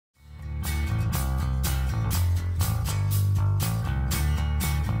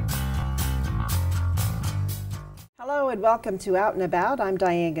Hello and welcome to Out and About. I'm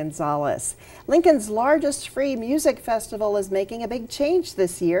Diane Gonzalez. Lincoln's largest free music festival is making a big change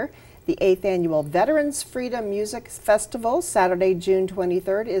this year. The 8th annual Veterans Freedom Music Festival, Saturday, June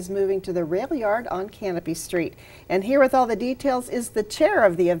 23rd, is moving to the Rail Yard on Canopy Street. And here with all the details is the chair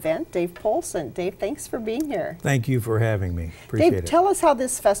of the event, Dave Polson. Dave, thanks for being here. Thank you for having me. Appreciate Dave, it. tell us how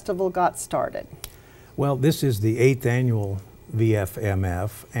this festival got started. Well, this is the 8th annual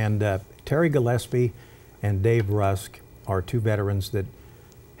VFMF, and Terry Gillespie and Dave Rusk are two veterans that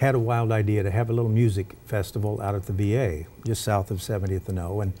had a wild idea to have a little music festival out at the VA, just south of 70th and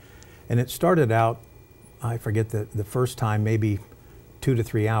O. And it started out, I forget the first time, maybe 2 to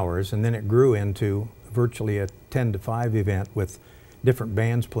 3 hours, and then it grew into virtually a 10 to 5 event with different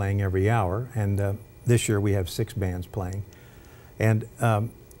bands playing every hour. And this year we have 6 bands playing. And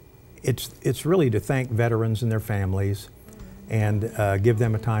it's really to thank veterans and their families and give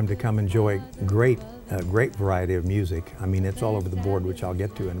them a time to come enjoy great variety of music. I mean, it's all over the board, which I'll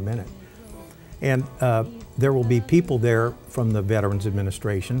get to in a minute. And there will be people there from the Veterans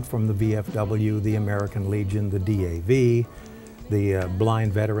Administration, from the VFW, the American Legion, the DAV, the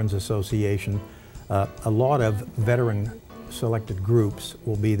Blind Veterans Association. A lot of veteran selected groups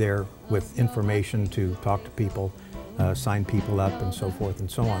will be there with information to talk to people, sign people up, and so forth and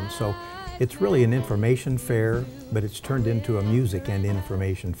so on. So it's really an information fair, but it's turned into a music and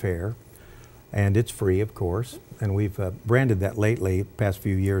information fair. And it's free, of course, and we've branded that lately, past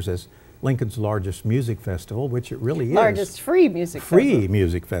few years, as Lincoln's largest music festival, which it really is. Largest free music festival. Free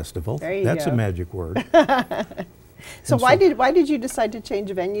music festival. There you That's go. a magic word. So why did you decide to change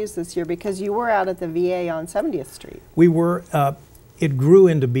venues this year? Because you were out at the VA on 70th Street. We were, it grew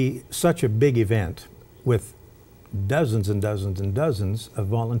into be such a big event with dozens and dozens and dozens of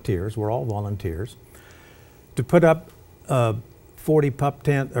volunteers, we're all volunteers, to put up 40 pup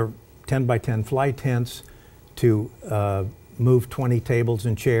tent or 10 by 10 fly tents, to move 20 tables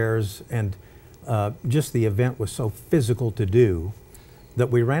and chairs, and just the event was so physical to do that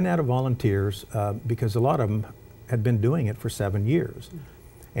we ran out of volunteers because a lot of them had been doing it for 7 years.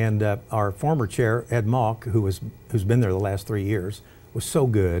 And our former chair, Ed Mock, who's been there the last 3 years, was so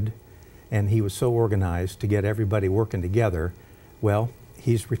good, and he was so organized to get everybody working together. Well,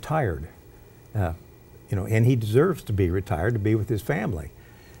 he's retired, you know, and he deserves to be retired, to be with his family.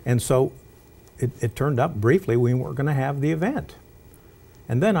 And so it turned up briefly we weren't going to have the event.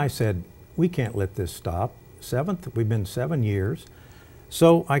 And then I said, we can't let this stop. We've been 7 years.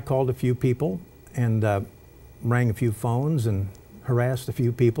 So I called a few people and rang a few phones and harassed a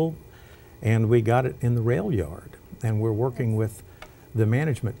few people, and we got it in the Rail Yard. And we're working with the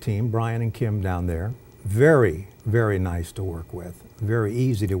management team, Brian and Kim down there. Very, very nice to work with, very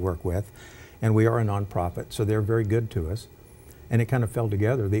easy to work with. And we are a nonprofit, so they're very good to us. And it kind of fell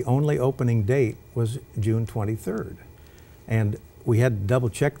together. The only opening date was June 23rd. And we had to double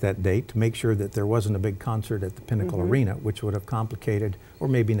check that date to make sure that there wasn't a big concert at the Pinnacle Arena, which would have complicated or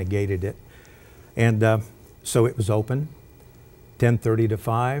maybe negated it. And so it was open, 10:30 to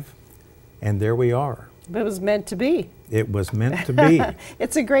 5, and there we are. It was meant to be. It was meant to be.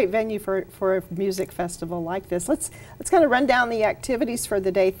 It's a great venue for a music festival like this. Let's kind of run down the activities for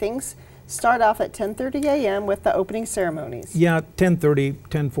the day. Things start off at 10:30 a.m. with the opening ceremonies. Yeah, 10:30,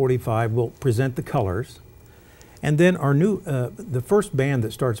 10:45, we'll present the colors. And then our new, the first band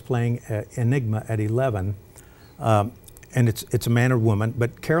that starts playing Enigma at 11, and it's a man or woman,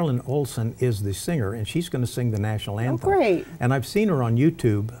 but Carolyn Olson is the singer, and she's going to sing the national anthem. Oh, great. And I've seen her on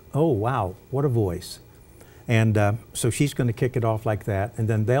YouTube. Oh, wow, what a voice. And so she's going to kick it off like that, and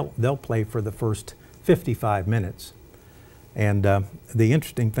then they'll play for the first 55 minutes. And the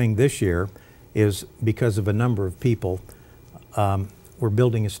interesting thing this year is, because of a number of people, we're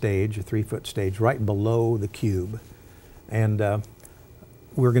building a stage, a 3-foot stage, right below the cube. And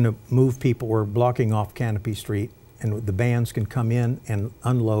we're going to move people. We're blocking off Canopy Street, and the bands can come in and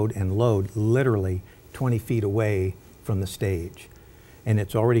unload and load literally 20 feet away from the stage. And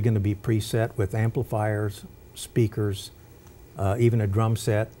it's already going to be preset with amplifiers, speakers, even a drum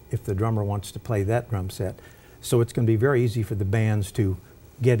set, if the drummer wants to play that drum set. So it's going to be very easy for the bands to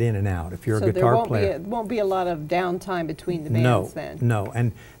get in and out. If you're a guitar player, there won't be a lot of downtime between the bands then. No,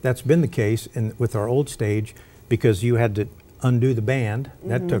 and that's been the case with our old stage, because you had to undo the band.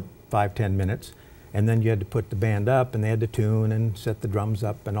 That took 5–10 minutes, and then you had to put the band up, and they had to tune and set the drums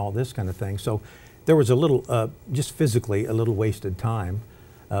up and all this kind of thing. So there was a little, just physically, a little wasted time,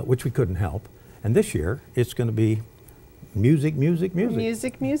 which we couldn't help. And this year, it's going to be music, music, music.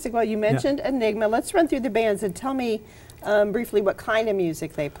 Music, music. Well, you mentioned Enigma. Let's run through the bands and tell me briefly what kind of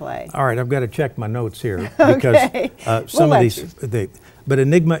music they play. All right, I've got to check my notes here Okay. because some of these. But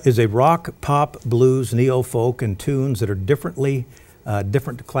Enigma is a rock, pop, blues, neo-folk, and tunes that are different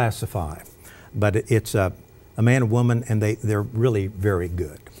to classify. But it's a man and woman, and they're really very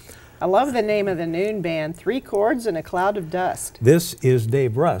good. I love the name of the noon band, 3 Chords and a Cloud of Dust. This is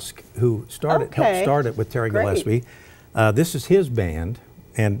Dave Rusk, who helped start it with Terry Gillespie. This is his band,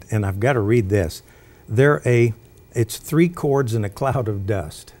 and I've got to read this. It's 3 Chords and a Cloud of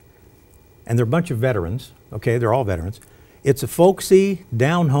Dust. And they're a bunch of veterans, okay, they're all veterans. It's a folksy,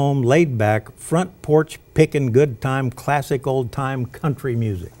 down-home, laid-back, front porch picking, good time, classic old-time country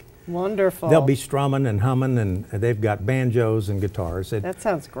music. Wonderful. They'll be strumming and humming, and they've got banjos and guitars. That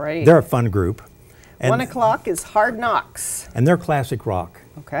sounds great. They're a fun group. 1 o'clock is Hard Knocks. And they're classic rock.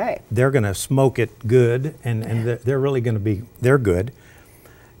 Okay. They're going to smoke it good, and they're really going to be, they're good.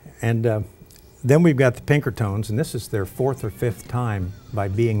 And then we've got the Pinkertones, and this is their 4th or 5th time by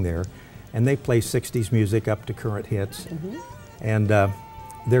being there. And they play 60s music up to current hits. And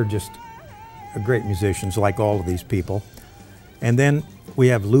they're just great musicians, like all of these people. And then we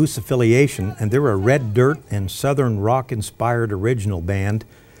have Loose Affiliation, and they're a red dirt and southern rock-inspired original band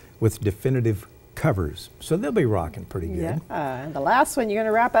with definitive covers. So they'll be rocking pretty good. Yeah. And the last one, you're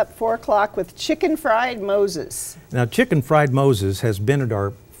going to wrap up 4 o'clock with Chicken Fried Moses. Now, Chicken Fried Moses has been at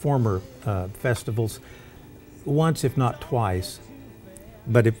our former festivals once, if not twice.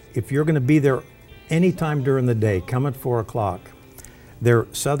 But if you're going to be there anytime during the day, come at 4 o'clock. They're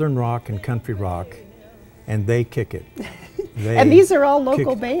southern rock and country rock, and they kick it. And these are all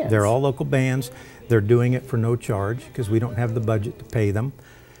local bands. They're all local bands. They're doing it for no charge because we don't have the budget to pay them.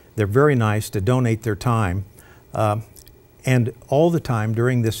 They're very nice to donate their time. And all the time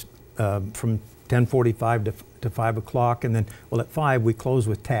during this, from 10:45 to 5 o'clock, and then, well, at 5 we close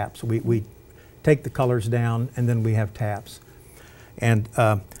with taps. We take the colors down, and then we have taps. And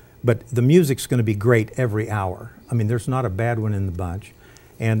but the music's going to be great every hour. I mean, there's not a bad one in the bunch.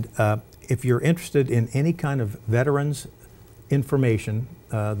 And if you're interested in any kind of veterans information,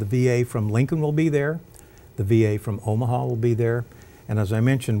 the VA from Lincoln will be there. The VA from Omaha will be there. And as I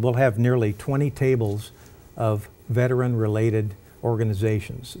mentioned, we'll have nearly 20 tables of veteran-related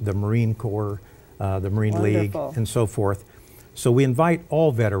organizations, the Marine Corps, the Marine League, and so forth. So we invite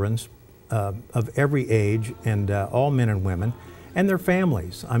all veterans of every age and all men and women and their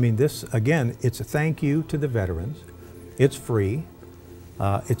families. I mean, this, again, it's a thank you to the veterans. It's free.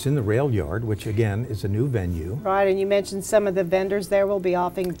 It's in the rail yard, which again is a new venue. Right, and you mentioned some of the vendors there will be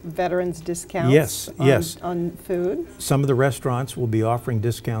offering veterans discounts. Yes, on food. Some of the restaurants will be offering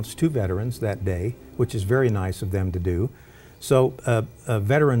discounts to veterans that day, which is very nice of them to do. So a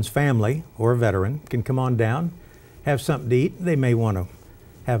veteran's family or a veteran can come on down, have something to eat. They may want to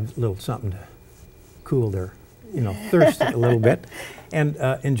have a little something to cool their, thirst a little bit, and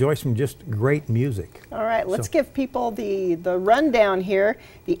enjoy some just great music. All right, let's give people the rundown here.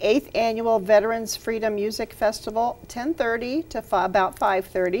 The 8th Annual Veterans Freedom Music Festival, 10:30 to about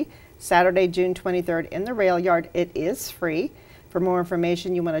 5:30, Saturday, June 23rd in the rail yard. It is free. For more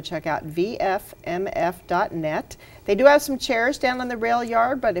information, you want to check out vfmf.net. They do have some chairs down in the rail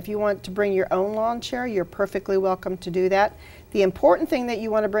yard, but if you want to bring your own lawn chair, you're perfectly welcome to do that. The important thing that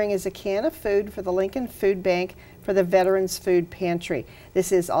you want to bring is a can of food for the Lincoln Food Bank for the Veterans Food Pantry.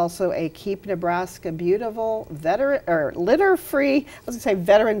 This is also a Keep Nebraska Beautiful litter-free, I was going to say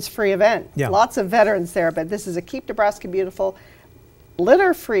veterans-free event. Yeah. Lots of veterans there, but this is a Keep Nebraska Beautiful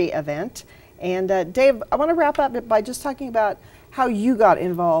litter-free event. And Dave, I want to wrap up by just talking about how you got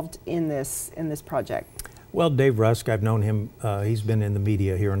involved in this project. Well, Dave Rusk, I've known him, he's been in the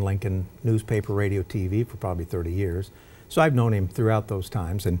media here in Lincoln, newspaper, radio, TV for probably 30 years. So I've known him throughout those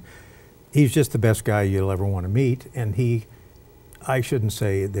times, and he's just the best guy you'll ever want to meet. And I shouldn't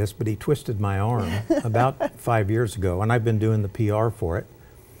say this, but he twisted my arm about 5 years ago, and I've been doing the PR for it,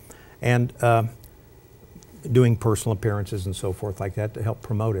 and doing personal appearances and so forth like that to help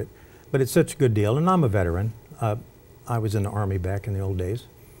promote it. But it's such a good deal, and I'm a veteran. I was in the Army back in the old days,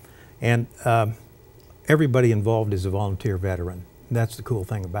 and everybody involved is a volunteer veteran. That's the cool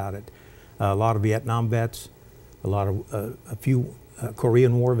thing about it. A lot of Vietnam vets, a few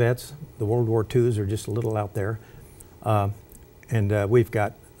Korean War vets. The World War IIs are just a little out there, and we've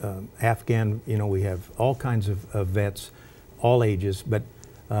got Afghan. We have all kinds of vets, all ages. But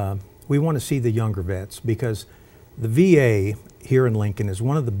we want to see the younger vets because the VA here in Lincoln is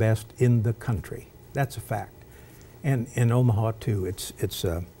one of the best in the country. That's a fact. And in Omaha too. It's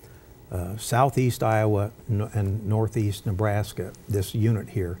southeast Iowa and northeast Nebraska, this unit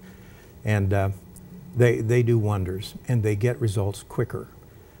here. And they do wonders, and they get results quicker.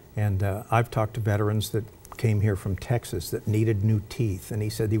 And I've talked to veterans that came here from Texas that needed new teeth, and he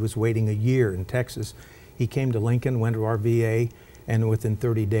said he was waiting a year in Texas. He came to Lincoln, went to our VA, and within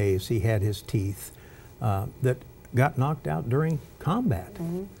 30 days he had his teeth that got knocked out during combat.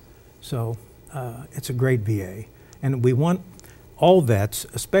 So it's a great VA. And we want all vets,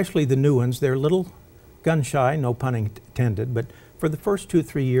 especially the new ones, they're a little gun shy, no pun intended, but for the first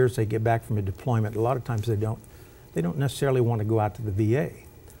 2-3 years they get back from a deployment, a lot of times they don't necessarily want to go out to the VA,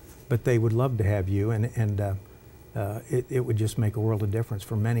 but they would love to have you, and it would just make a world of difference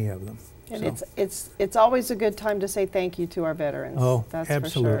for many of them. And so. it's always a good time to say thank you to our veterans. Oh, that's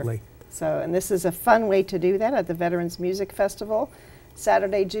absolutely. For sure. So, and this is a fun way to do that at the Veterans Music Festival,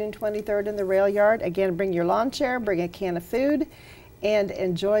 Saturday, June 23rd in the Rail Yard. Again, bring your lawn chair, bring a can of food, and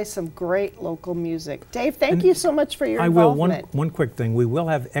enjoy some great local music. Dave, thank you so much for your involvement. I will. One quick thing. We will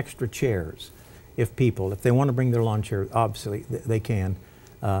have extra chairs if they want to bring their lawn chair, obviously they can.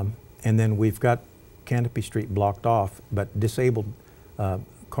 And then we've got Canopy Street blocked off, but disabled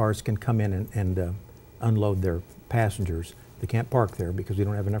cars can come in and unload their passengers. They can't park there because we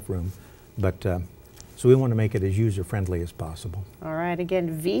don't have enough room. But so we want to make it as user-friendly as possible. All right,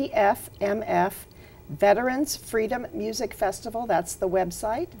 again, VFMF, Veterans Freedom Music Festival. That's the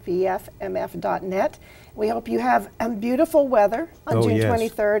website, vfmf.net. We hope you have beautiful weather on June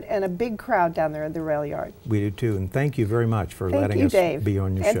 23rd and a big crowd down there in the Rail Yard. We do too, and thank you very much for letting us be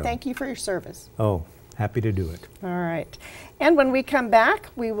on your show. And thank you for your service. Oh, happy to do it. All right. And when we come back,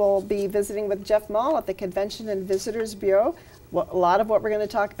 we will be visiting with Jeff Mall at the Convention and Visitors Bureau. A lot of what we're going to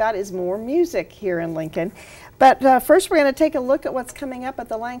talk about is more music here in Lincoln. But first, we're going to take a look at what's coming up at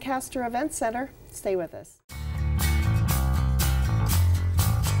the Lancaster Event Center. Stay with us.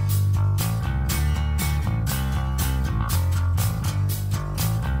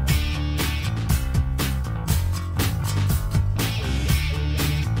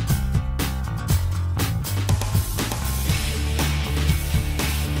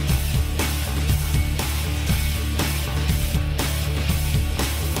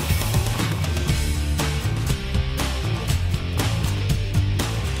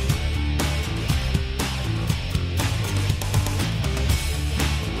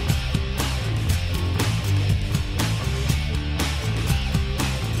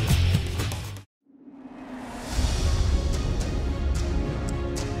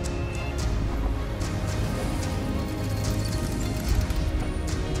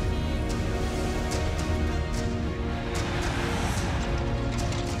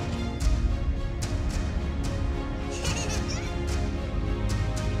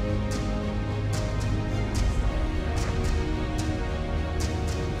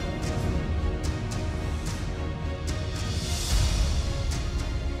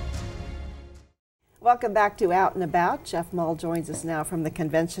 Welcome back to Out and About. Jeff Mull joins us now from the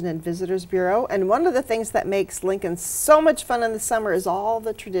Convention and Visitors Bureau. And one of the things that makes Lincoln so much fun in the summer is all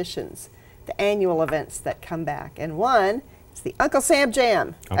the traditions, the annual events that come back. And one is the Uncle Sam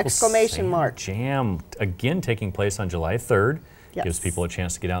Jam, exclamation mark. Jam, again taking place on July 3rd. Yes. Gives people a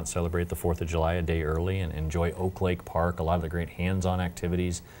chance to get out and celebrate the 4th of July a day early and enjoy Oak Lake Park, a lot of the great hands-on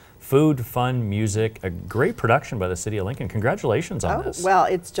activities. Food, fun, music, a great production by the City of Lincoln. Congratulations on this. Well,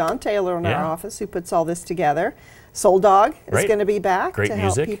 it's John Taylor in our office who puts all this together. Soul Dog is going to be back to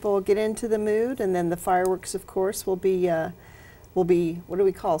help people get into the mood, and then the fireworks, of course, will be what do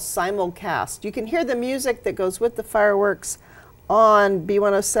we call, simulcast. You can hear the music that goes with the fireworks on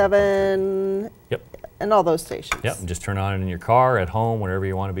B107 and all those stations. Yep, just turn on it in your car, at home, wherever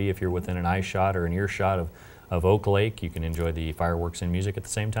you want to be. If you're within an eye shot or an earshot of Oak Lake, you can enjoy the fireworks and music at the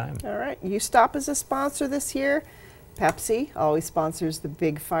same time. All right, U-Stop is a sponsor this year. Pepsi always sponsors the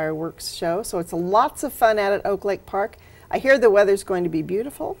big fireworks show, so it's lots of fun out at Oak Lake Park. I hear the weather's going to be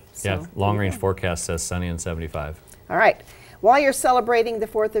beautiful. So yeah, long-range forecast says sunny and 75. All right. While you're celebrating the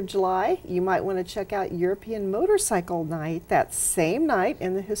 4th of July, you might want to check out European Motorcycle Night that same night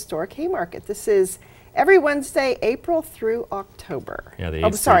in the historic Haymarket. This is every Wednesday, April through October.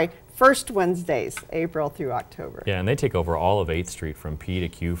 Yeah, first Wednesdays, April through October. Yeah, and they take over all of 8th Street from P to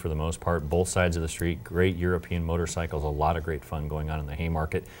Q for the most part, both sides of the street. Great European motorcycles, a lot of great fun going on in the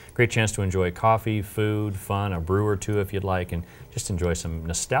Haymarket. Great chance to enjoy coffee, food, fun, a brew or two if you'd like, and just enjoy some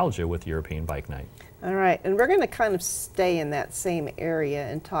nostalgia with European Bike Night. All right, and we're going to kind of stay in that same area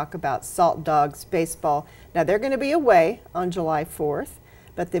and talk about Salt Dogs Baseball. Now, they're going to be away on July 4th,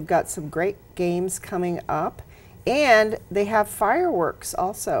 but they've got some great games coming up. And they have fireworks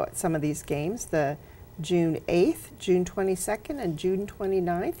also at some of these games. The June 8th, June 22nd, and June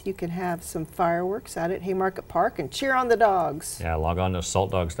 29th. You can have some fireworks out at Haymarket Park and cheer on the dogs. Yeah, log on to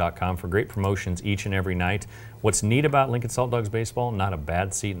saltdogs.com for great promotions each and every night. What's neat about Lincoln Salt Dogs baseball, not a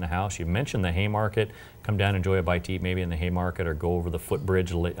bad seat in the house. You mentioned the Haymarket. Come down, enjoy a bite to eat maybe in the Haymarket, or go over the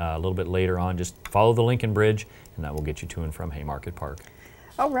footbridge a little bit later on. Just follow the Lincoln Bridge, and that will get you to and from Haymarket Park.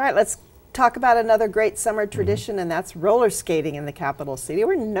 All right, let's talk about another great summer tradition, and that's roller skating in the capital city.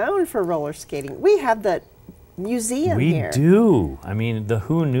 We're known for roller skating. We have the museum here. We do. I mean, the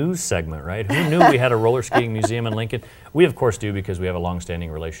Who Knew segment, right? Who knew we had a roller skating museum in Lincoln? We, of course, do, because we have a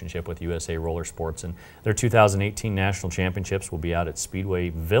long-standing relationship with USA Roller Sports, and their 2018 National Championships will be out at Speedway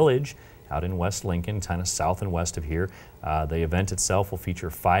Village out in West Lincoln, kind of south and west of here. The event itself will feature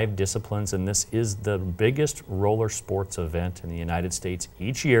 5 disciplines, and this is the biggest roller sports event in the United States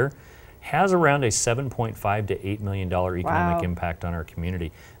each year. Has around a $7.5 to $8 million economic impact on our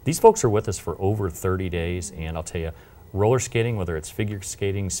community. These folks are with us for over 30 days, and I'll tell you, roller skating, whether it's figure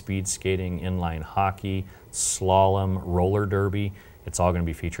skating, speed skating, inline hockey, slalom, roller derby, it's all going to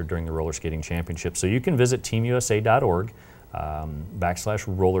be featured during the Roller Skating Championship. So you can visit teamusa.org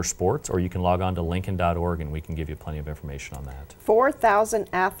 /roller sports, or you can log on to lincoln.org, and we can give you plenty of information on that. 4,000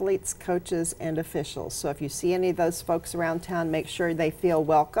 athletes, coaches, and officials. So if you see any of those folks around town, make sure they feel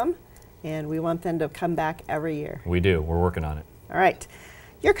welcome. And we want them to come back every year. We do. We're working on it. All right.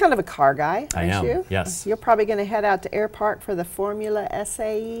 You're kind of a car guy, aren't I am, you? yes. You're probably going to head out to Air Park for the Formula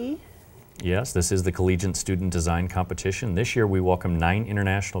SAE. Yes, this is the Collegiate Student Design Competition. This year we welcome 9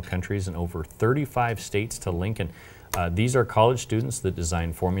 international countries and over 35 states to Lincoln. These are college students that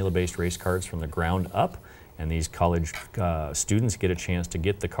design formula-based race cars from the ground up. And these college students get a chance to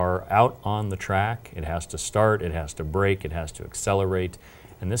get the car out on the track. It has to start, it has to brake, it has to accelerate.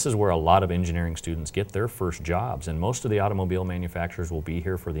 And this is where a lot of engineering students get their first jobs. And most of the automobile manufacturers will be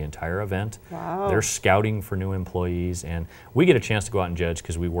here for the entire event. Wow. They're scouting for new employees. And we get a chance to go out and judge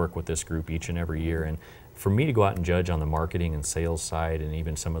because we work with this group each and every year. And for me to go out and judge on the marketing and sales side, and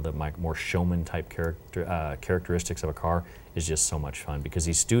even some of the more showman type characteristics of a car, is just so much fun, because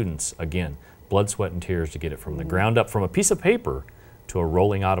these students, again, blood, sweat, and tears to get it from the ground up, from a piece of paper to a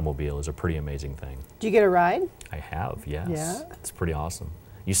rolling automobile, is a pretty amazing thing. Do you get a ride? I have, yes. Yeah. It's pretty awesome.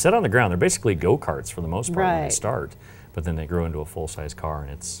 You sit on the ground. They're basically go-karts for the most part when they Right. start, but then they grow into a full-size car,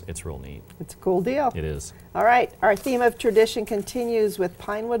 and it's real neat. It's a cool deal. It is. All right. Our theme of tradition continues with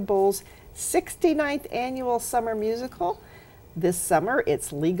Pinewood Bowl's 69th annual summer musical. This summer,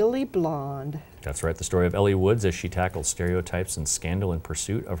 it's Legally Blonde. That's right. The story of Ellie Woods as she tackles stereotypes and scandal in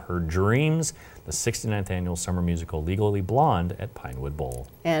pursuit of her dreams. The 69th annual summer musical, Legally Blonde, at Pinewood Bowl.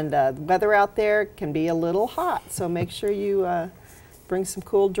 And the weather out there can be a little hot, so make sure you bring some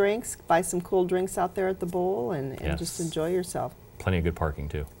cool drinks, buy some cool drinks out there at the bowl, and just Yes. enjoy yourself. Plenty of good parking,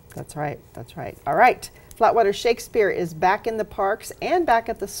 too. That's right, that's right. All right, Flatwater Shakespeare is back in the parks and back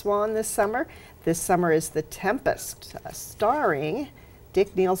at the Swan this summer. This summer is The Tempest, starring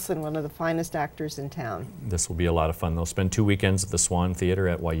Dick Nielsen, one of the finest actors in town. This will be a lot of fun. They'll spend 2 weekends at the Swan Theater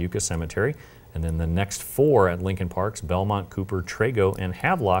at Wyuka Cemetery, and then the next 4 at Lincoln Parks, Belmont, Cooper, Trago, and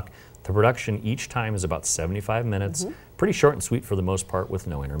Havelock. The production each time is about 75 minutes. Pretty short and sweet for the most part, with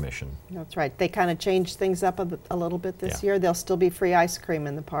no intermission. That's right. They kind of changed things up a little bit this Yeah. year. There'll still be free ice cream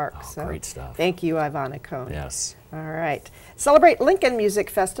in the park. Oh, so great stuff. Thank you, Ivana Cohn. Yes. All right. Celebrate Lincoln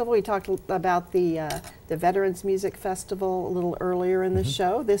Music Festival. We talked about the Veterans Music Festival a little earlier in the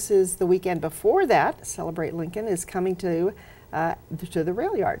show. This is the weekend before that. Celebrate Lincoln is coming to the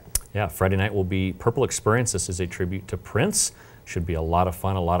rail yard. Yeah, Friday night will be Purple Experience. This is a tribute to Prince. Should be a lot of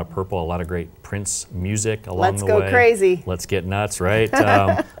fun, a lot of purple, a lot of great Prince music along the way. Let's go crazy. Let's get nuts, right?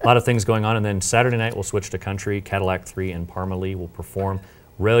 A lot of things going on. And then Saturday night we'll switch to country. Cadillac 3 and Parma Lee will perform.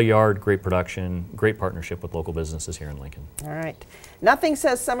 Rail yard, great production, great partnership with local businesses here in Lincoln. All right. Nothing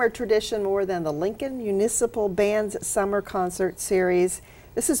says summer tradition more than the Lincoln Municipal Band's Summer Concert Series.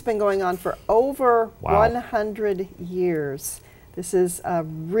 This has been going on for over 100 years. This is a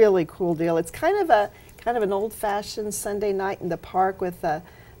really cool deal. It's kind of an old-fashioned Sunday night in the park with the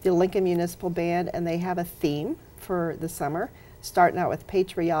Lincoln Municipal Band, and they have a theme for the summer, starting out with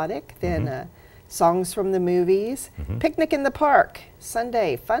patriotic, then songs from the movies, picnic in the park,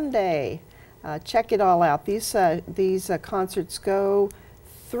 Sunday, fun day. Check it all out. These concerts go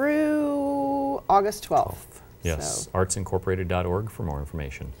through August 12th. Yes, So. artsincorporated.org for more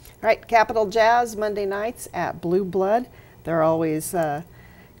information. All right, Capitol Jazz Monday nights at Blue Blood. They're always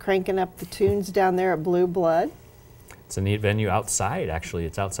cranking up the tunes down there at Blue Blood. It's a neat venue outside, actually.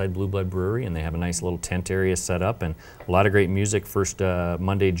 It's outside Blue Blood Brewery, and they have a nice little tent area set up and a lot of great music. First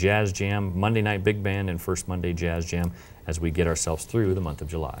Monday Jazz Jam, Monday Night Big Band, and first Monday Jazz Jam as we get ourselves through the month of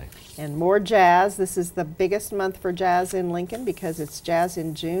July. And more jazz. This is the biggest month for jazz in Lincoln because it's Jazz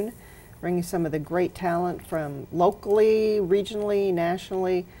in June, bringing some of the great talent from locally, regionally,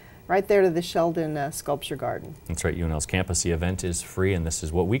 nationally, right there to the Sheldon Sculpture Garden. That's right, UNL's campus. The event is free, and this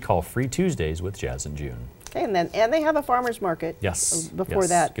is what we call Free Tuesdays with Jazz in June. Okay, and they have a farmer's market. Yes. Before yes.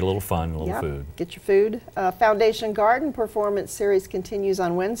 that. Get a little fun, a little food. Get your food. Foundation Garden Performance Series continues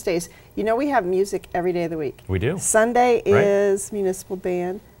on Wednesdays. You know we have music every day of the week. We do. Sunday is Municipal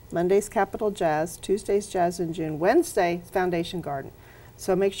Band, Monday's Capital Jazz, Tuesday's Jazz in June, Wednesday Foundation Garden.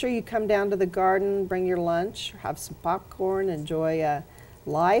 So make sure you come down to the garden, bring your lunch, have some popcorn, enjoy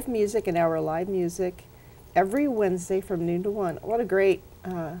live music, an hour of live music every Wednesday from noon to 1. What a great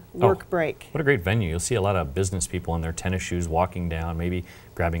work break. What a great venue. You'll see a lot of business people in their tennis shoes walking down, maybe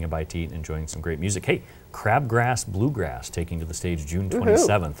grabbing a bite to eat and enjoying some great music. Hey, Crabgrass Bluegrass taking to the stage June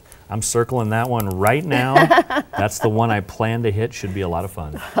 27th. I'm circling that one right now. That's the one I plan to hit. Should be a lot of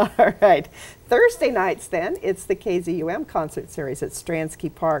fun. All right. Thursday nights then, it's the KZUM concert series at Stransky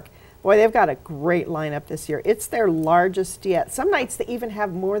Park. Boy, they've got a great lineup this year. It's their largest yet. Some nights they even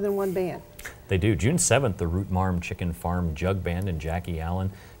have more than one band. They do. June 7th, the Root Marm Chicken Farm Jug Band and Jackie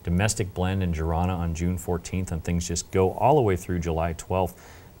Allen, Domestic Blend and Girana on June 14th, and things just go all the way through July 12th.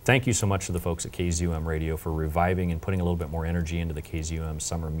 Thank you so much to the folks at KZUM Radio for reviving and putting a little bit more energy into the KZUM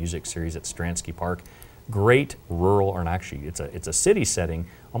Summer Music Series at Stransky Park. Great rural, or actually, it's a city setting.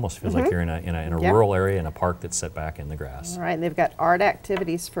 Almost feels like you're in a rural area in a park that's set back in the grass. All right, and they've got art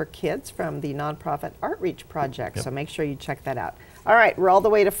activities for kids from the nonprofit Artreach Project, so make sure you check that out. All right, we're all the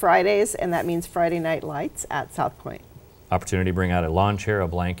way to Fridays, and that means Friday Night Lights at South Point. Opportunity to bring out a lawn chair, a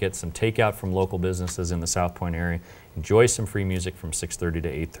blanket, some takeout from local businesses in the South Point area. Enjoy some free music from 6:30 to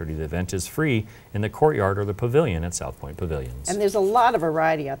 8:30. The event is free in the courtyard or the pavilion at South Point Pavilions. And there's a lot of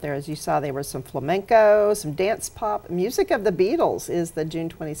variety out there. As you saw, there was some flamenco, some dance pop. Music of the Beatles is the June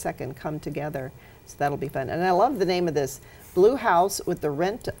 22nd Come Together, so that'll be fun. And I love the name of this, Blue House with the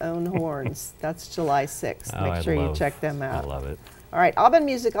Rent-to-Own Horns. That's July 6th. Make sure you check them out. I love it. All right, Aubin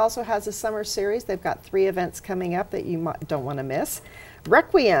Music also has a summer series. They've got 3 events coming up that you don't want to miss.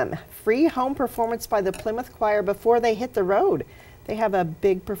 Requiem, free home performance by the Plymouth Choir before they hit the road. They have a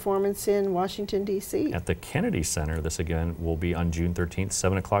big performance in Washington, D.C. At the Kennedy Center, this again will be on June 13th,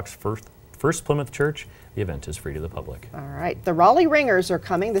 7 o'clock, First Plymouth Church. The event is free to the public. All right, the Raleigh Ringers are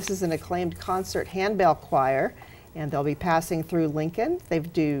coming. This is an acclaimed concert handbell choir, and they'll be passing through Lincoln. They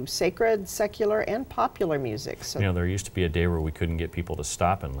do sacred, secular, and popular music. So you know, there used to be a day where we couldn't get people to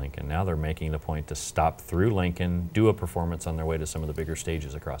stop in Lincoln. Now they're making the point to stop through Lincoln, do a performance on their way to some of the bigger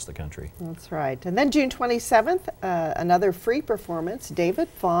stages across the country. That's right. And then June 27th, another free performance, David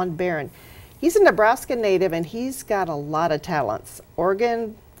Vaughn Barron. He's a Nebraska native, and he's got a lot of talents.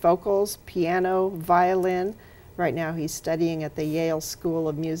 Organ, vocals, piano, violin. Right now he's studying at the Yale School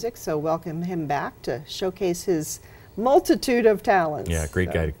of Music, so welcome him back to showcase his multitude of talents. Yeah,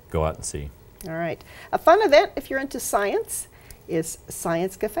 great guy to go out and see. All right. A fun event, if you're into science, is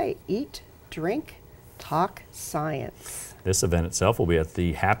Science Cafe. Eat, drink, talk science. This event itself will be at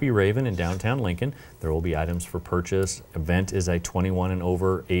the Happy Raven in downtown Lincoln. There will be items for purchase. Event is a 21 and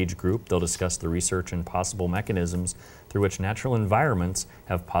over age group. They'll discuss the research and possible mechanisms through which natural environments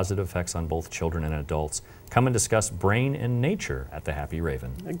have positive effects on both children and adults. Come and discuss brain and nature at the Happy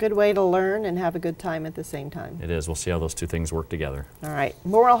Raven. A good way to learn and have a good time at the same time. It is. We'll see how those two things work together. All right.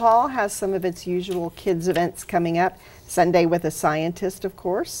 Morrill Hall has some of its usual kids events coming up. Sunday with a Scientist, of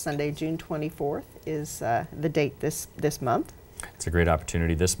course. Sunday, June 24th is the date this month. It's a great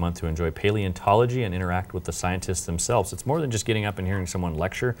opportunity this month to enjoy paleontology and interact with the scientists themselves. It's more than just getting up and hearing someone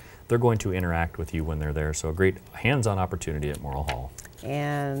lecture. They're going to interact with you when they're there. So a great hands-on opportunity at Morrill Hall.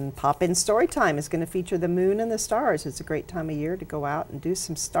 And Pop-In Storytime is going to feature the moon and the stars. It's a great time of year to go out and do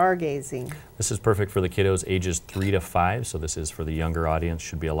some stargazing. This is perfect for the kiddos ages 3 to 5, so this is for the younger audience.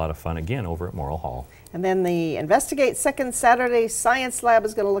 Should be a lot of fun, again, over at Morrill Hall. And then the Investigate Second Saturday Science Lab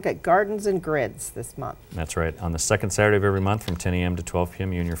is going to look at gardens and grids this month. That's right. On the second Saturday of every month from 10 a.m. to 12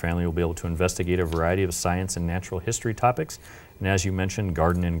 p.m., you and your family will be able to investigate a variety of science and natural history topics. And as you mentioned,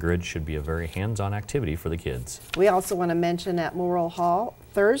 garden and grid should be a very hands-on activity for the kids. We also want to mention at Morrill Hall,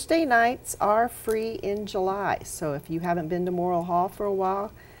 Thursday nights are free in July. So if you haven't been to Morrill Hall for a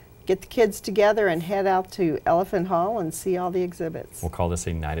while, get the kids together and head out to Elephant Hall and see all the exhibits. We'll call this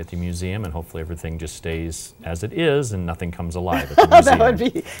a night at the museum, and hopefully everything just stays as it is and nothing comes alive at the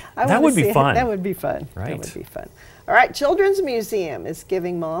museum. That would be fun. That would be fun. Right. That would be fun. All right, Children's Museum is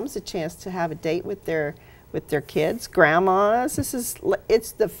giving moms a chance to have a date with their with their kids, grandmas. This is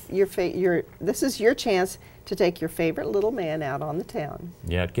this is your chance to take your favorite little man out on the town.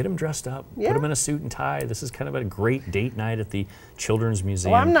 Yeah, get him dressed up. Yeah. Put him in a suit and tie. This is kind of a great date night at the Children's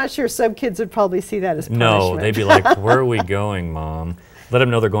Museum. Well, I'm not sure some kids would probably see that as punishment. No, they'd be like, where are we going, Mom? Let them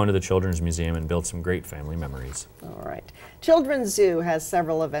know they're going to the Children's Museum and build some great family memories. All right. Children's Zoo has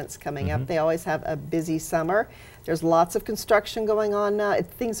several events coming up. They always have a busy summer. There's lots of construction going on now.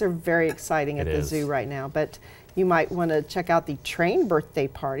 Things are very exciting at the zoo right now, but you might want to check out the train birthday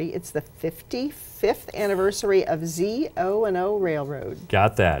party. It's the 55th anniversary of Z-O&O Railroad.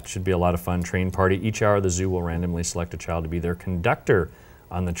 Got that. Should be a lot of fun. Train party. Each hour the zoo will randomly select a child to be their conductor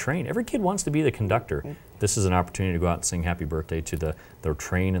on the train. Every kid wants to be the conductor. This is an opportunity to go out and sing happy birthday to the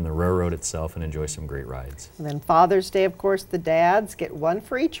train and the railroad itself and enjoy some great rides. And then Father's Day, of course, the dads get one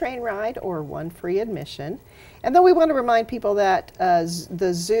free train ride or one free admission. And then we want to remind people that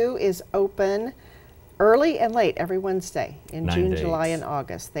the zoo is open early and late every Wednesday in 9 June, days. July, and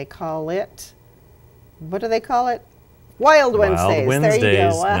August. They call it, what do they call it? Wild Wednesdays. Wednesdays, There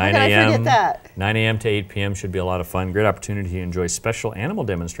you go. How 9 can I a.m. forget that? 9 a.m. to 8 p.m. should be a lot of fun. Great opportunity to enjoy special animal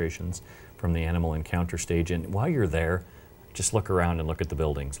demonstrations from the animal encounter stage. And while you're there, just look around and look at the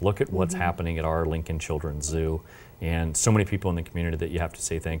buildings. Look at what's happening at our Lincoln Children's Zoo. And so many people in the community that you have to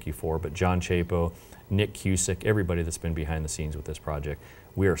say thank you for. But John Chapo, Nick Cusick, everybody that's been behind the scenes with this project,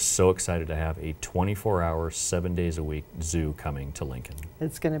 we are so excited to have a 24-hour, 7 days a week zoo coming to Lincoln.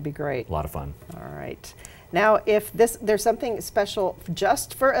 It's going to be great. A lot of fun. All right. Now, if there's something special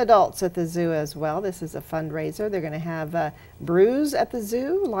just for adults at the zoo as well. This is a fundraiser. They're going to have brews at the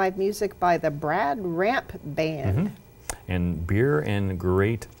zoo, live music by the Brad Ramp Band. And beer and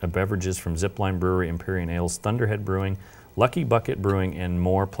great beverages from Zipline Brewery, Empyrean Ales, Thunderhead Brewing, Lucky Bucket Brewing, and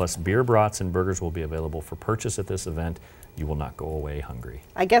more, plus beer brats and burgers will be available for purchase at this event. You will not go away hungry.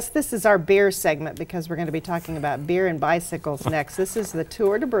 I guess this is our beer segment because we're going to be talking about beer and bicycles next. This is the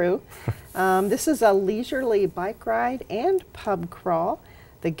Tour de Brew. This is a leisurely bike ride and pub crawl.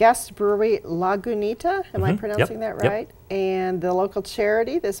 The guest brewery Lagunita, am I pronouncing that right? And the local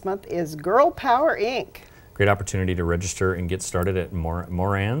charity this month is Girl Power Inc. Great opportunity to register and get started at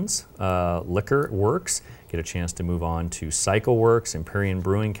Moran's Liquor Works. Get a chance to move on to Cycle Works, Empyrean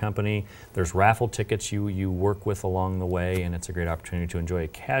Brewing Company. There's raffle tickets you work with along the way, and it's a great opportunity to enjoy a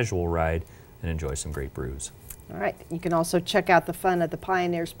casual ride and enjoy some great brews. All right. You can also check out the fun at the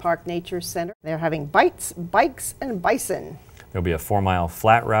Pioneers Park Nature Center. They're having bikes, and bison. There'll be a 4-mile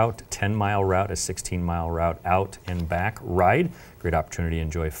flat route, 10-mile route, a 16-mile route out and back ride. Great opportunity to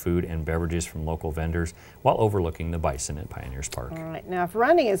enjoy food and beverages from local vendors while overlooking the bison at Pioneers Park. All right. Now, if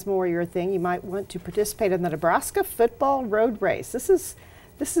running is more your thing, you might want to participate in the Nebraska Football Road Race. This has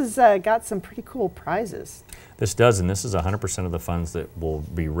got some pretty cool prizes. This does, and this is 100% of the funds that will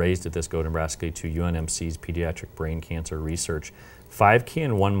be raised at this Go Nebraska to UNMC's Pediatric Brain Cancer Research 5K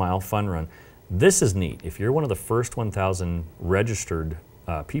and 1-mile fun run. This is neat. If you're one of the first 1,000 registered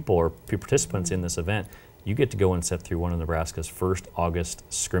people or participants in this event, you get to go and sit through one of Nebraska's first August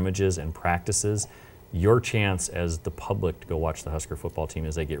scrimmages and practices. Your chance as the public to go watch the Husker football team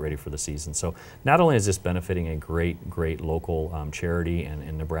as they get ready for the season. So not only is this benefiting a great local charity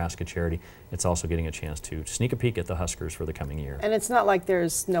and Nebraska charity, it's also getting a chance to sneak a peek at the Huskers for the coming year. And it's not like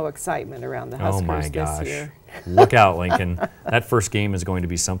there's no excitement around the Huskers oh my gosh. this year. Look out, Lincoln. That first game is going to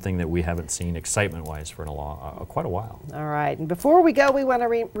be something that we haven't seen excitement-wise for quite a while. All right. And before we go, we want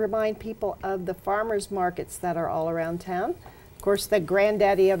to remind people of the farmers markets that are all around town. Of course, the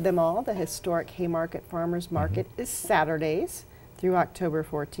granddaddy of them all, the historic Haymarket Farmers Market, is Saturdays through October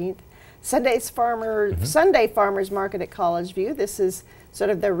 14th. Sunday Farmers Market at College View. This is sort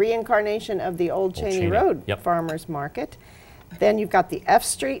of the reincarnation of the Old Cheney Road Farmers Market. Then you've got the F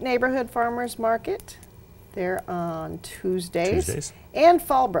Street Neighborhood Farmers Market. They're on Tuesdays. And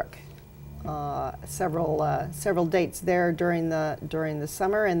Fallbrook. Several dates there during the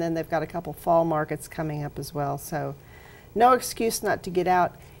summer, and then they've got a couple fall markets coming up as well. So no excuse not to get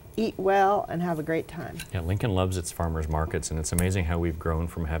out, eat well, and have a great time. Yeah, Lincoln loves its farmers markets, and it's amazing how we've grown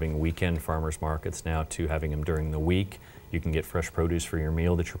from having weekend farmers markets now to having them during the week. You can get fresh produce for your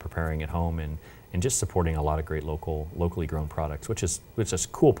meal that you're preparing at home, and just supporting a lot of great locally grown products, which is a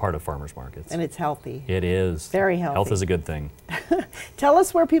cool part of farmers markets. And it's healthy. It is. Very healthy. Health is a good thing. Tell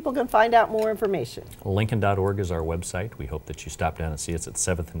us where people can find out more information. Lincoln.org is our website. We hope that you stop down and see us at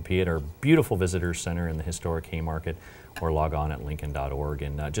 7th and P at our beautiful visitor center in the historic Haymarket, or log on at Lincoln.org.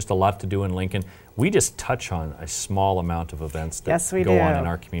 And just a lot to do in Lincoln. We just touch on a small amount of events that go on in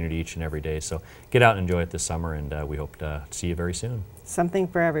our community each and every day. So get out and enjoy it this summer, and we hope to see you very soon. Something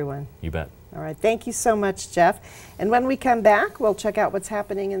for everyone. You bet. All right, thank you so much, Jeff. And when we come back, we'll check out what's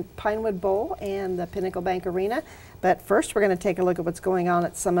happening in Pinewood Bowl and the Pinnacle Bank Arena. But first, we're going to take a look at what's going on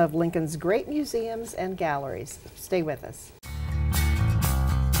at some of Lincoln's great museums and galleries. Stay with us.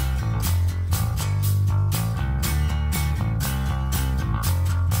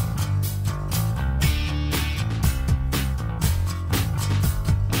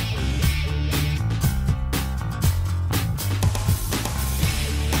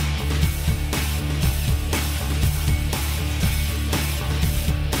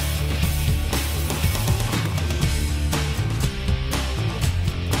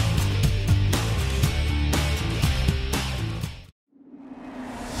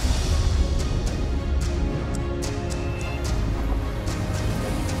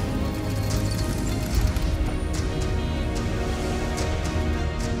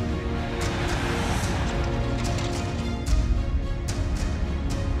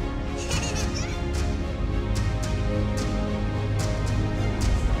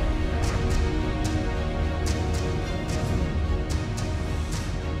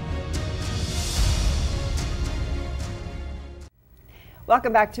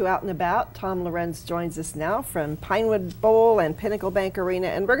 Welcome back to Out and About. Tom Lorenz joins us now from Pinewood Bowl and Pinnacle Bank Arena,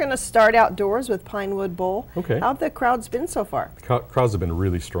 and we're going to start outdoors with Pinewood Bowl. Okay. How have the crowds been so far? Crowds have been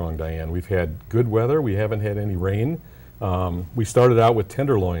really strong, Diane. We've had good weather. We haven't had any rain. We started out with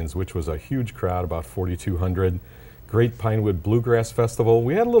Tenderloins, which was a huge crowd, about 4,200. Great Pinewood Bluegrass Festival.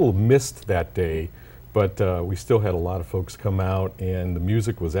 We had a little mist that day, but we still had a lot of folks come out, and the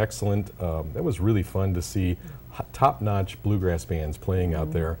music was excellent. That was really fun to see top-notch bluegrass bands playing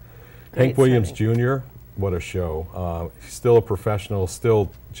out there. Hank Williams Jr., what a show. Still a professional,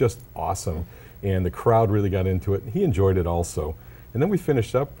 still just awesome, and the crowd really got into it. He enjoyed it also. And then we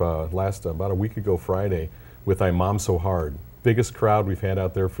finished up about a week ago Friday with I Mom So Hard. Biggest crowd we've had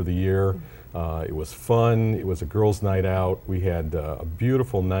out there for the year. It was fun. It was a girls' night out. We had a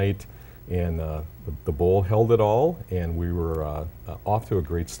beautiful night, and the bowl held it all, and we were off to a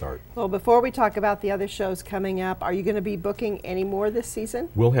great start. Well, before we talk about the other shows coming up, are you going to be booking any more this season?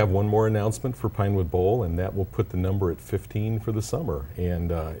 We'll have one more announcement for Pinewood Bowl, and that will put the number at 15 for the summer,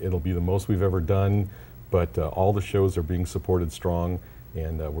 and it'll be the most we've ever done, but all the shows are being supported strong,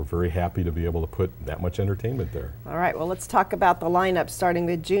 and we're very happy to be able to put that much entertainment there. All right, well, let's talk about the lineup. Starting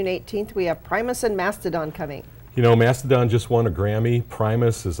with June 18th, we have Primus and Mastodon coming. You know, Mastodon just won a Grammy.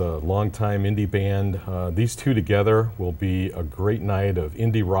 Primus is a longtime indie band. These two together will be a great night of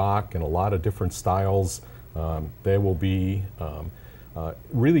indie rock and a lot of different styles. They will be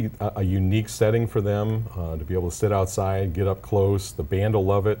really a unique setting for them to be able to sit outside, get up close. The band will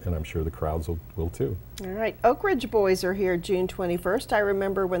love it, and I'm sure the crowds will too. All right, Oak Ridge Boys are here June 21st. I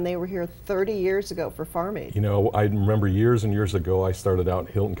remember when they were here 30 years ago for Farm Aid. You know, I remember years and years ago I started out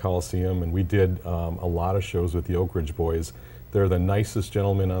in Hilton Coliseum, and we did a lot of shows with the Oak Ridge Boys. They're the nicest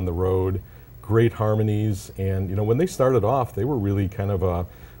gentlemen on the road, great harmonies, and you know, when they started off, they were really kind of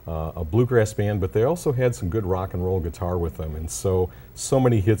a bluegrass band, but they also had some good rock and roll guitar with them, and so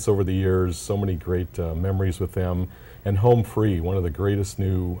many hits over the years, so many great memories with them. And Home Free, one of the greatest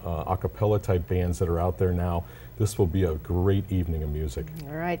new a cappella type bands that are out there now. This will be a great evening of music.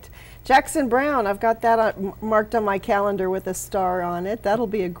 All right, Jackson Browne, I've got that marked on my calendar with a star on it. That'll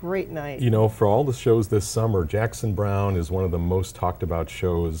be a great night. You know, for all the shows this summer, Jackson Browne is one of the most talked about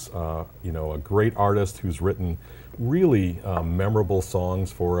shows. You know, a great artist who's written really memorable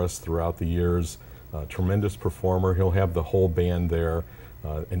songs for us throughout the years. Tremendous performer. He'll have the whole band there.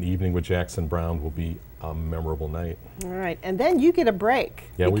 An evening with Jackson Browne will be a memorable night. All right, and then you get a break.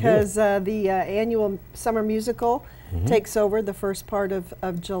 Yeah, because the annual summer musical takes over the first part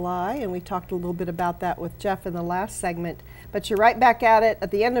of July, and we talked a little bit about that with Jeff in the last segment. But you're right back at it at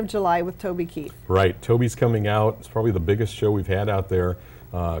the end of July with Toby Keith. Right, Toby's coming out. It's probably the biggest show we've had out there.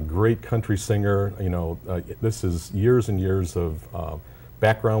 Great country singer. You know, this is years and years of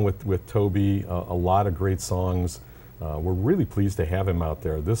background with Toby. A lot of great songs. We're really pleased to have him out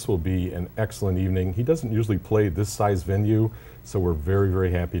there. This will be an excellent evening. He doesn't usually play this size venue, so we're very,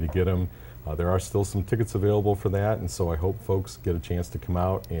 very happy to get him. There are still some tickets available for that, and so I hope folks get a chance to come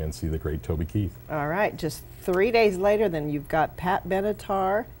out and see the great Toby Keith. All right, just 3 days later, then you've got Pat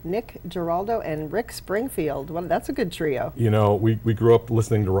Benatar, Nick Giraldo, and Rick Springfield. Well, that's a good trio. You know, we grew up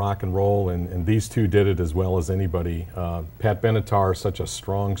listening to rock and roll, and these two did it as well as anybody. Pat Benatar, such a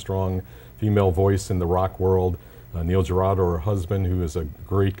strong, strong female voice in the rock world. Neil Giraldo, her husband, who is a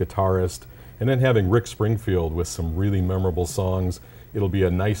great guitarist, and then having Rick Springfield with some really memorable songs. It'll be a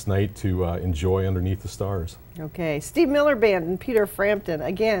nice night to enjoy underneath the stars. Okay, Steve Miller Band and Peter Frampton,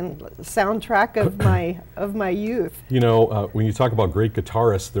 again, soundtrack of my youth. You know, when you talk about great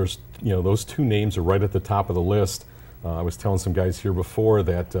guitarists, there's, you know, those two names are right at the top of the list. I was telling some guys here before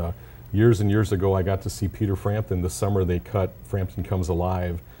that years and years ago I got to see Peter Frampton. This summer they cut Frampton Comes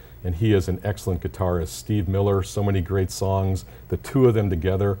Alive, and he is an excellent guitarist. Steve Miller, so many great songs. The two of them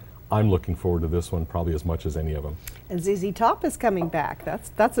together, I'm looking forward to this one probably as much as any of them. And ZZ Top is coming back.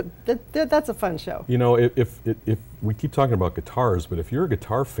 That's a fun show. You know, if we keep talking about guitars, but if you're a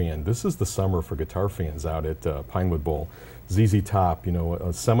guitar fan, this is the summer for guitar fans out at Pinewood Bowl. ZZ Top, you know,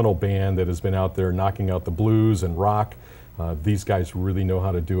 a seminal band that has been out there knocking out the blues and rock. These guys really know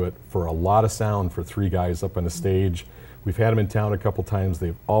how to do it for a lot of sound for three guys up on the stage. We've had them in town a couple times.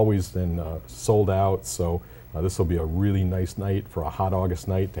 They've always been sold out, so this will be a really nice night for a hot August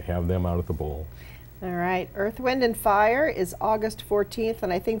night to have them out at the bowl. All right, Earth, Wind and Fire is August 14th,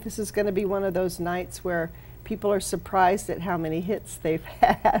 and I think this is going to be one of those nights where people are surprised at how many hits they've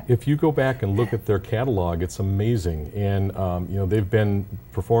had. If you go back and look at their catalog, it's amazing. And you know, they've been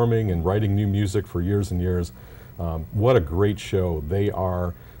performing and writing new music for years and years. What a great show. They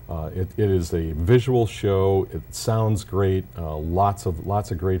are, it is a visual show. It sounds great. Lots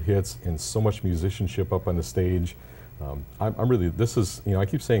of great hits and so much musicianship up on the stage. I'm really, this is, you know, I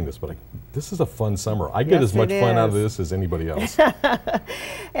keep saying this, but this is a fun summer. I get as much fun out of this as anybody else.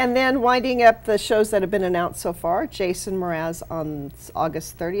 And then winding up the shows that have been announced so far, Jason Mraz on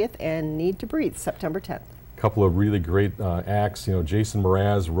August 30th and Need to Breathe, September 10th. Couple of really great acts. You know, Jason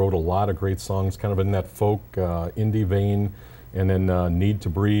Mraz wrote a lot of great songs, kind of in that folk indie vein. And then Need to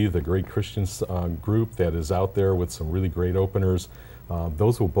Breathe, a great Christian group that is out there with some really great openers.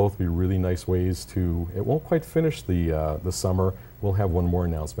 Those will both be really nice ways to, it won't quite finish the summer. We'll have one more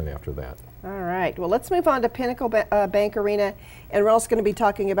announcement after that. All right, well, let's move on to Pinnacle Bank Arena, and we're also going to be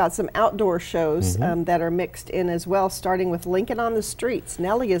talking about some outdoor shows that are mixed in as well, starting with Lincoln on the Streets.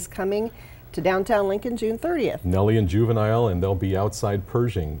 Nelly is coming to downtown Lincoln June 30th. Nelly and Juvenile, and they'll be outside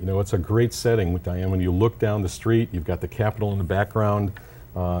Pershing. You know, it's a great setting, Diane. When you look down the street, you've got the Capitol in the background.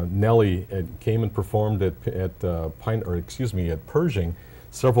 Nelly came and performed at Pershing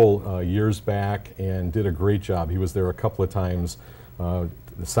several years back and did a great job. He was there a couple of times. The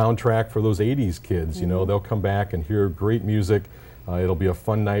soundtrack for those 80s kids, you know, they'll come back and hear great music. It'll be a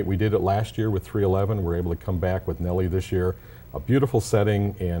fun night. We did it last year with 311. We're able to come back with Nelly this year. A beautiful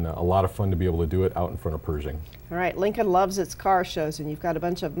setting and a lot of fun to be able to do it out in front of Pershing. All right, Lincoln loves its car shows, and you've got a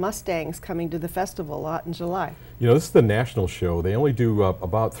bunch of Mustangs coming to the festival a lot in July. You know, this is the national show. They only do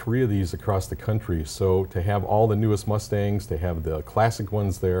about 3 of these across the country, so to have all the newest Mustangs, to have the classic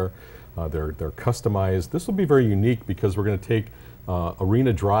ones there, they're customized. This will be very unique because we're going to take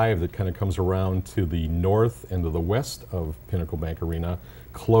Arena Drive that kind of comes around to the north and to the west of Pinnacle Bank Arena.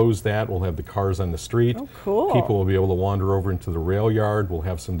 Close that. We'll have the cars on the street. Oh, cool. People will be able to wander over into the rail yard. We'll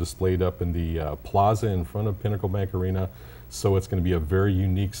have some displayed up in the plaza in front of Pinnacle Bank Arena. So it's going to be a very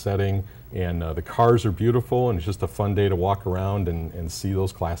unique setting. And the cars are beautiful, and it's just a fun day to walk around and see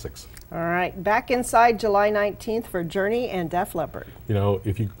those classics. All right, back inside July 19th for Journey and Def Leppard. You know,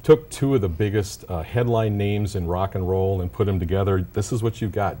 if you took 2 of the biggest headline names in rock and roll and put them together, this is what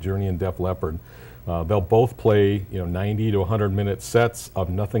you've got, Journey and Def Leppard. They'll both play, you know, 90 to 100-minute sets of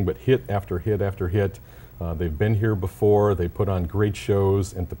nothing but hit after hit after hit. They've been here before. They put on great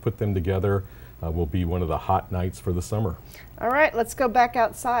shows, and to put them together will be one of the hot nights for the summer. All right, let's go back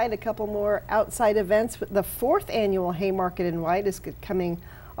outside. A couple more outside events. The 4th annual Haymarket in White is coming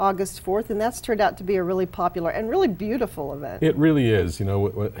August 4th, and that's turned out to be a really popular and really beautiful event. It really is. You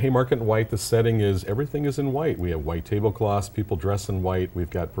know, Haymarket in White, the setting is, everything is in white. We have white tablecloths, people dress in white. We've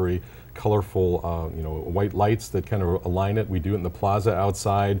got very colorful, you know, white lights that kind of align it. We do it in the plaza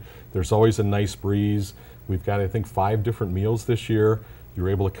outside. There's always a nice breeze. We've got, I think, 5 different meals this year. You're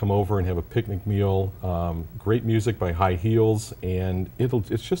able to come over and have a picnic meal. Great music by High Heels, and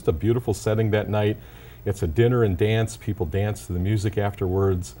it's just a beautiful setting that night. It's a dinner and dance. People dance to the music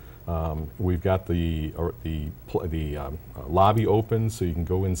afterwards. We've got the lobby open, so you can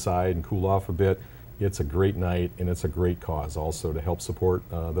go inside and cool off a bit. It's a great night, and it's a great cause also to help support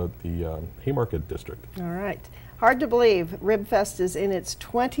the Haymarket District. All right. Hard to believe, RibFest is in its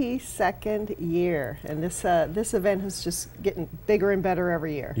 22nd year, and this event is just getting bigger and better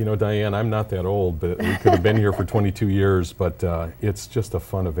every year. You know, Diane, I'm not that old, but we could have been here for 22 years, but it's just a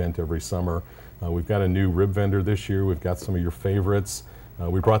fun event every summer. We've got a new rib vendor this year. We've got some of your favorites.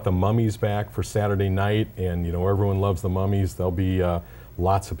 We brought the Mummies back for Saturday night, and you know, everyone loves the Mummies. There'll be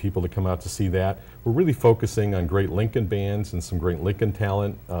lots of people to come out to see that. We're really focusing on great Lincoln bands and some great Lincoln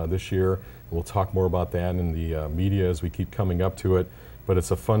talent this year. We'll talk more about that in the media as we keep coming up to it. But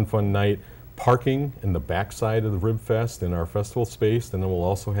it's a fun, fun night. parking in the backside of the Rib Fest in our festival space, and then we'll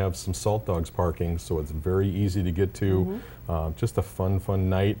also have some Salt Dogs parking, so it's very easy to get to. Just a fun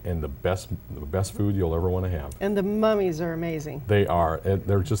night, and the best food you'll ever want to have. And the mummies are amazing. They are.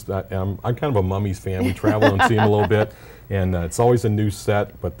 They're just. I'm kind of a Mummies fan. We travel and see them a little bit, and it's always a new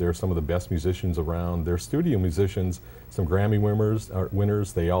set. But they're some of the best musicians around. They're studio musicians. Some Grammy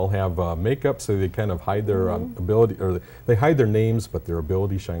winners. They all have makeup, so they kind of hide their ability, or they hide their names, but their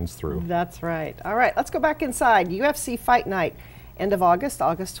ability shines through. That's right. All right, let's go back inside. UFC Fight Night, end of August,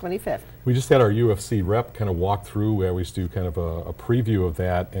 August 25th. We just had our UFC rep kind of walk through. We always do kind of a preview of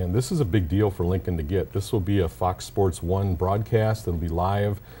that, and this is a big deal for Lincoln to get. This will be a Fox Sports 1 broadcast. It'll be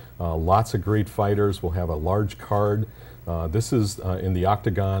live. Lots of great fighters. We'll have a large card. This is in the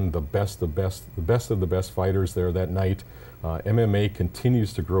Octagon, the best of the best fighters there that night. MMA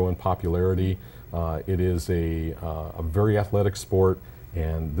continues to grow in popularity. It is a very athletic sport,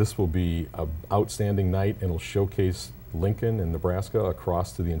 and this will be an outstanding night, and it'll showcase Lincoln and Nebraska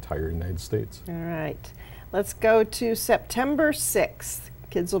across to the entire United States. All right, let's go to September 6th.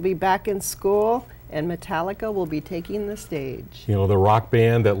 Kids will be back in school, and Metallica will be taking the stage. You know, the rock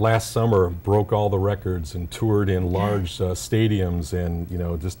band that last summer broke all the records and toured in large stadiums, and, you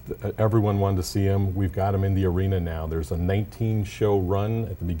know, just everyone wanted to see them. We've got them in the arena now. There's a 19-show run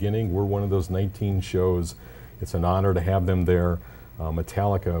at the beginning. We're one of those 19 shows. It's an honor to have them there.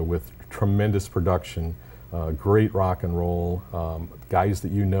 Metallica with tremendous production, great rock and roll, guys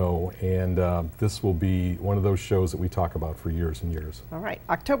that you know, and this will be one of those shows that we talk about for years and years. All right,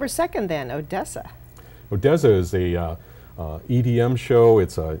 October 2nd then, ODESZA. ODESZA is a EDM show.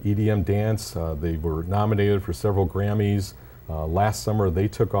 It's a EDM dance. They were nominated for several Grammys. Last summer they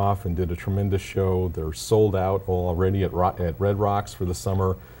took off and did a tremendous show. They're sold out already at Red Rocks for the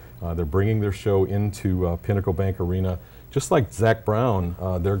summer. They're bringing their show into Pinnacle Bank Arena. Just like Zach Brown,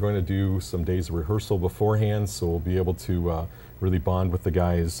 they're going to do some days of rehearsal beforehand, so we'll be able to really bond with the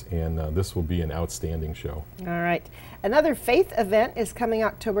guys, and this will be an outstanding show. All right. Another faith event is coming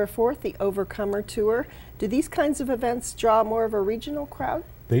October 4th, the Overcomer Tour. Do these kinds of events draw more of a regional crowd?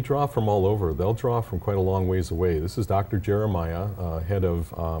 They draw from all over. They'll draw from quite a long ways away. This is Dr. Jeremiah, head of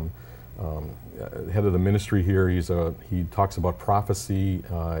the ministry here. He talks about prophecy.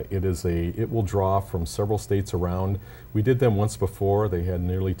 It will draw from several states around. We did them once before. They had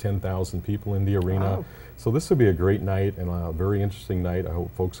nearly 10,000 people in the arena. Wow. So this will be a great night and a very interesting night. I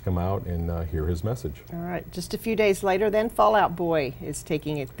hope folks come out and hear his message. All right. Just a few days later, then Fall Out Boy is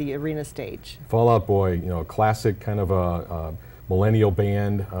taking it the arena stage. Fall Out Boy, you know, classic kind of a millennial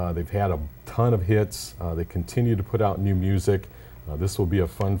band. They've had a ton of hits. They continue to put out new music. This will be a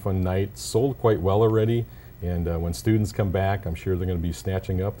fun night. Sold quite well already, and when students come back, I'm sure they're going to be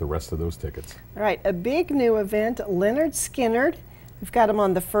snatching up the rest of those tickets. All right, a big new event, Lynyrd Skynyrd. We've got them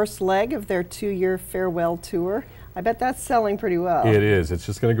on the first leg of their 2-year farewell tour. I bet that's selling pretty well. It is. It's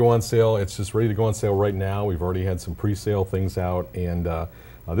just going to go on sale. It's just ready to go on sale right now. We've already had some pre-sale things out, and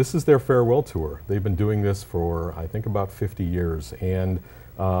this is their farewell tour. They've been doing this for, I think, about 50 years, and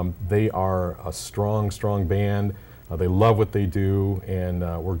they are a strong band. They love what they do, and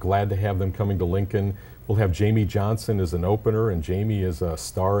we're glad to have them coming to Lincoln. We'll have Jamie Johnson as an opener, and Jamie is a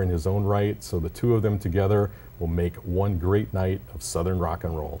star in his own right, so the two of them together will make one great night of Southern rock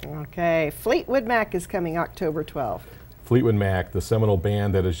and roll. Okay, Fleetwood Mac is coming October 12th. Fleetwood Mac, the seminal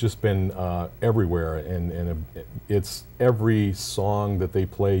band that has just been everywhere, and it's every song that they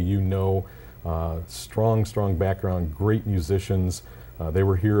play, you know, strong background, great musicians. They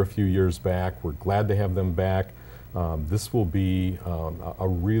were here a few years back. We're glad to have them back. This will be a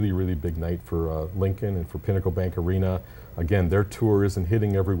really big night for Lincoln and for Pinnacle Bank Arena. Again, their tour isn't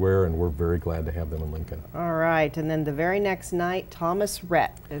hitting everywhere, and we're very glad to have them in Lincoln. All right, and then the very next night, Thomas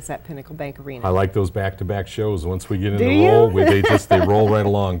Rhett is at Pinnacle Bank Arena. I like those back-to-back shows. Once we get in the roll, they roll right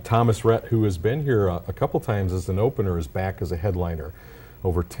along. Thomas Rhett, who has been here a couple times as an opener, is back as a headliner.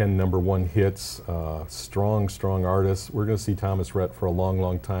 Over 10 #1 hits, strong artist. We're going to see Thomas Rhett for a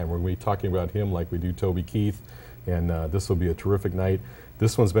long time. We're going to be talking about him like we do Toby Keith, and this will be a terrific night.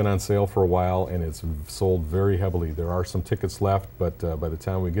 This one's been on sale for a while, and it's sold very heavily. There are some tickets left, but by the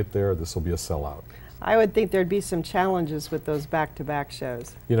time we get there, this will be a sellout. I would think there'd be some challenges with those back-to-back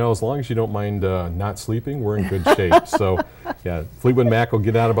shows. You know, as long as you don't mind not sleeping, we're in good shape. So, yeah, Fleetwood Mac will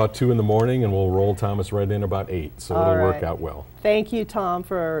get out about 2 in the morning, and we'll roll Thomas right in about 8, so it'll work out well. Thank you, Tom,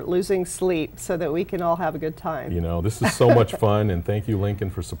 for losing sleep so that we can all have a good time. You know, this is so much fun, and thank you,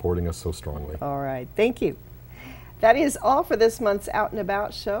 Lincoln, for supporting us so strongly. All right, thank you. That is all for this month's Out and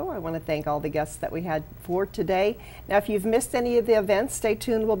About show. I want to thank all the guests that we had for today. Now, if you've missed any of the events, stay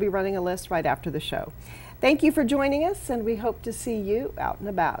tuned. We'll be running a list right after the show. Thank you for joining us, and we hope to see you out and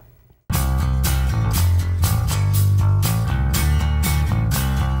about.